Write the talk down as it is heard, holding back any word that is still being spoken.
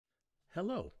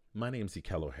Hello, my name's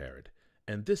Ekello Harrid,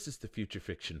 and this is the Future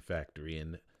Fiction Factory,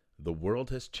 and the world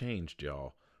has changed,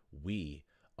 y'all. We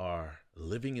are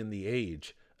living in the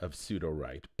age of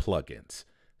Sudowrite plugins.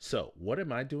 So, what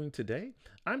am I doing today?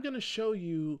 I'm going to show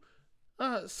you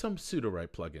some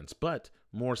Sudowrite plugins, but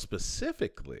more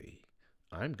specifically,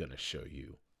 I'm going to show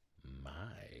you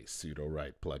my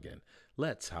Sudowrite plugin.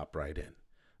 Let's hop right in.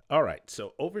 All right,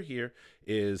 so over here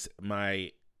is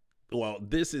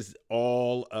this is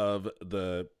all of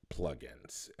the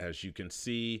plugins. As you can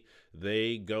see,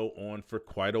 they go on for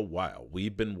quite a while.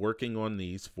 We've been working on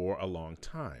these for a long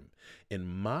time. In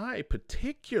my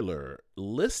particular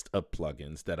list of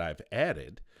plugins that I've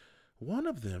added, one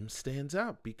of them stands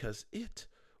out because it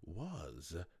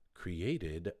was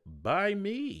created by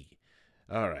me.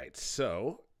 All right,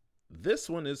 so this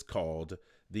one is called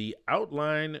the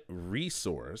Outline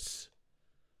Resource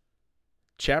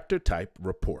Chapter Type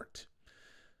Report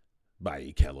by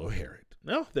Ekello Harrid.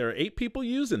 Well, there are 8 people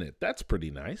using it. That's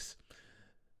pretty nice.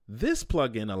 This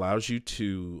plugin allows you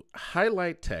to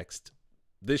highlight text.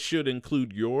 This should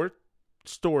include your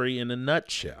story in a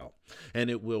nutshell, and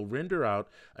it will render out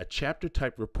a chapter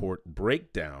type report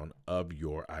breakdown of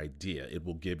your idea. It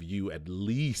will give you at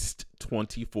least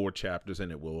 24 chapters,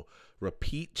 and it will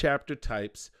repeat chapter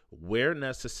types where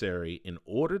necessary in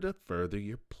order to further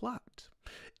your plot.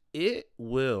 It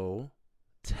will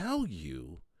tell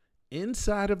you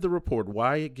inside of the report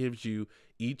why it gives you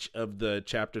each of the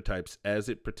chapter types as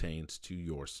it pertains to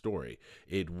your story.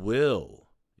 It will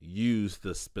use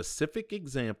the specific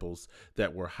examples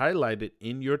that were highlighted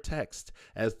in your text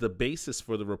as the basis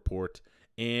for the report,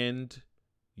 and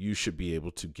you should be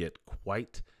able to get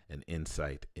quite an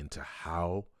insight into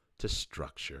how to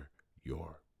structure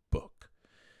your book.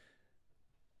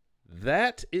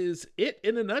 That is it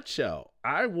in a nutshell.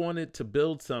 I wanted to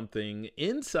build something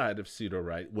inside of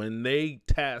Sudowrite when they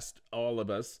tasked all of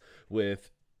us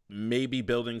with maybe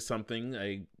building something.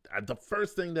 The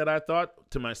first thing that I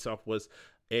thought to myself was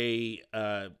a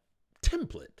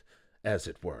template, as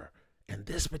it were. And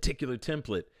this particular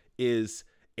template is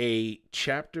a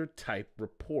chapter type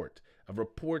report. A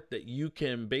report that you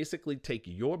can basically take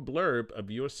your blurb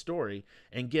of your story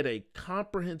and get a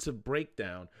comprehensive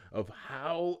breakdown of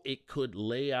how it could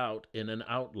lay out in an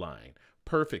outline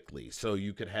perfectly. So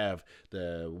you could have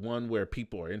the one where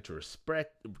people are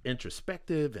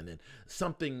introspective and then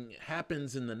something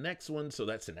happens in the next one. So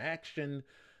that's an action.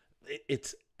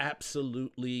 It's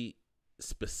absolutely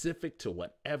specific to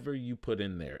whatever you put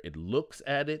in there. It looks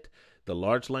at it. The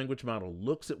large language model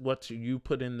looks at what you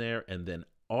put in there and then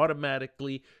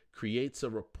automatically creates a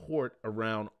report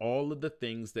around all of the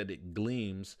things that it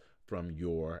gleams from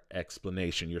your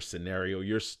explanation, your scenario,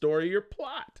 your story, your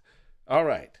plot. All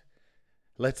right,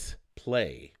 let's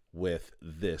play with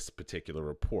this particular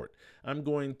report. I'm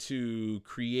going to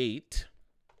create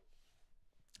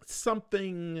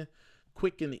something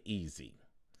quick and easy.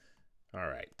 All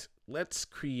right, let's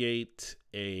create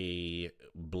a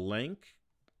blank.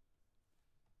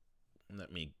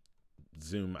 Let me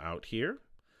zoom out here.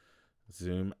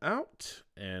 Zoom out,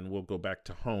 and we'll go back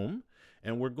to home,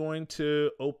 and we're going to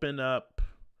open up,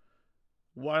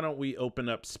 why don't we open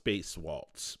up Space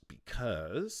Waltz?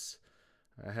 Because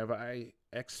have I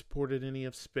exported any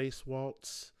of Space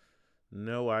Waltz?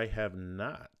 No, I have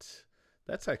not.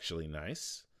 That's actually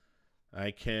nice.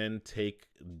 I can take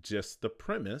just the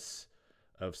premise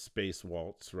of Space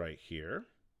Waltz right here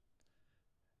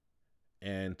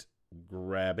and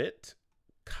grab it,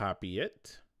 copy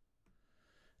it,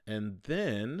 and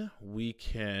then we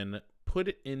can put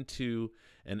it into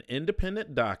an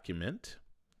independent document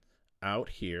out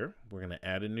here. We're going to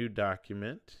add a new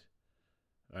document.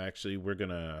 Actually, we're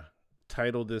going to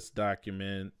title this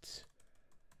document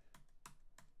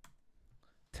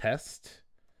Test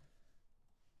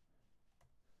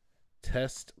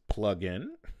Plugin.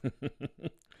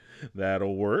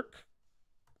 That'll work.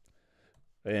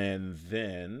 And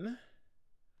then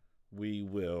we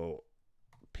will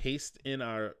paste in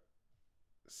our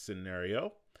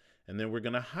scenario, and then we're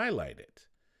going to highlight it.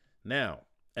 Now,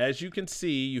 as you can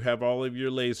see, you have all of your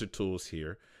laser tools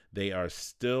here. They are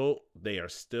still,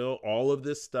 all of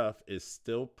this stuff is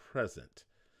still present.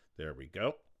 There we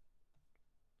go.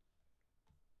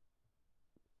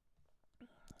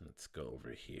 Let's go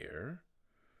over here.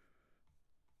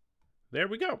 There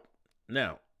we go.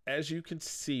 Now, as you can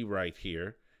see right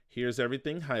here, here's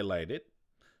everything highlighted.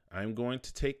 I'm going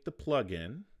to take the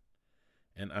plugin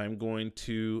and I'm going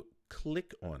to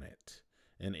click on it,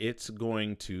 and it's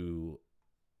going to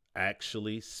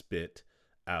actually spit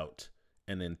out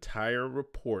an entire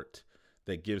report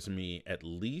that gives me at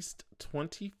least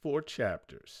 24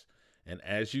 chapters. And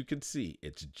as you can see,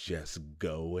 it's just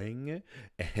going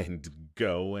and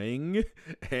going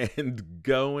and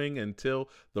going until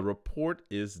the report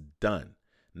is done.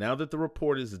 Now that the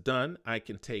report is done, I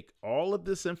can take all of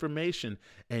this information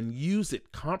and use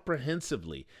it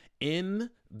comprehensively in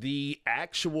the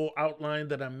actual outline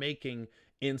that I'm making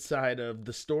inside of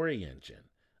the story engine.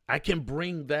 I can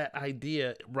bring that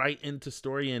idea right into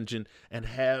Story Engine and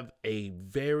have a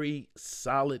very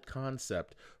solid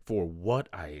concept for what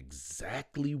I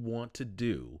exactly want to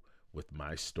do with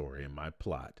my story and my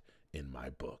plot in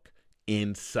my book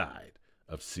inside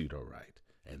of Sudowrite.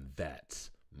 And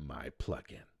that's my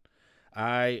plugin.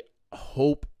 I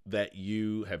hope that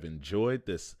you have enjoyed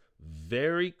this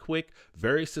very quick,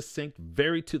 very succinct,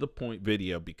 very to the point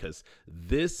video, because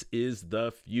this is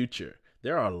the future.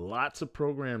 There are lots of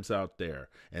programs out there,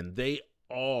 and they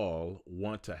all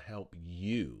want to help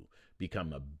you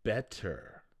become a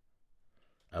better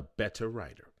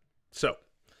writer. So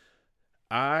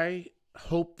I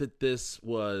hope that this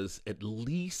was at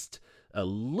least a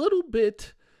little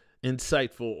bit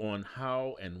insightful on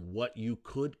how and what you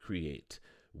could create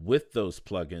with those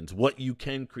plugins, what you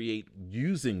can create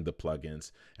using the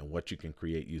plugins, and what you can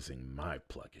create using my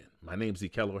plugin. My name's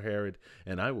Ekello Harrid,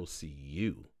 and I will see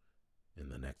you in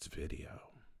the next video.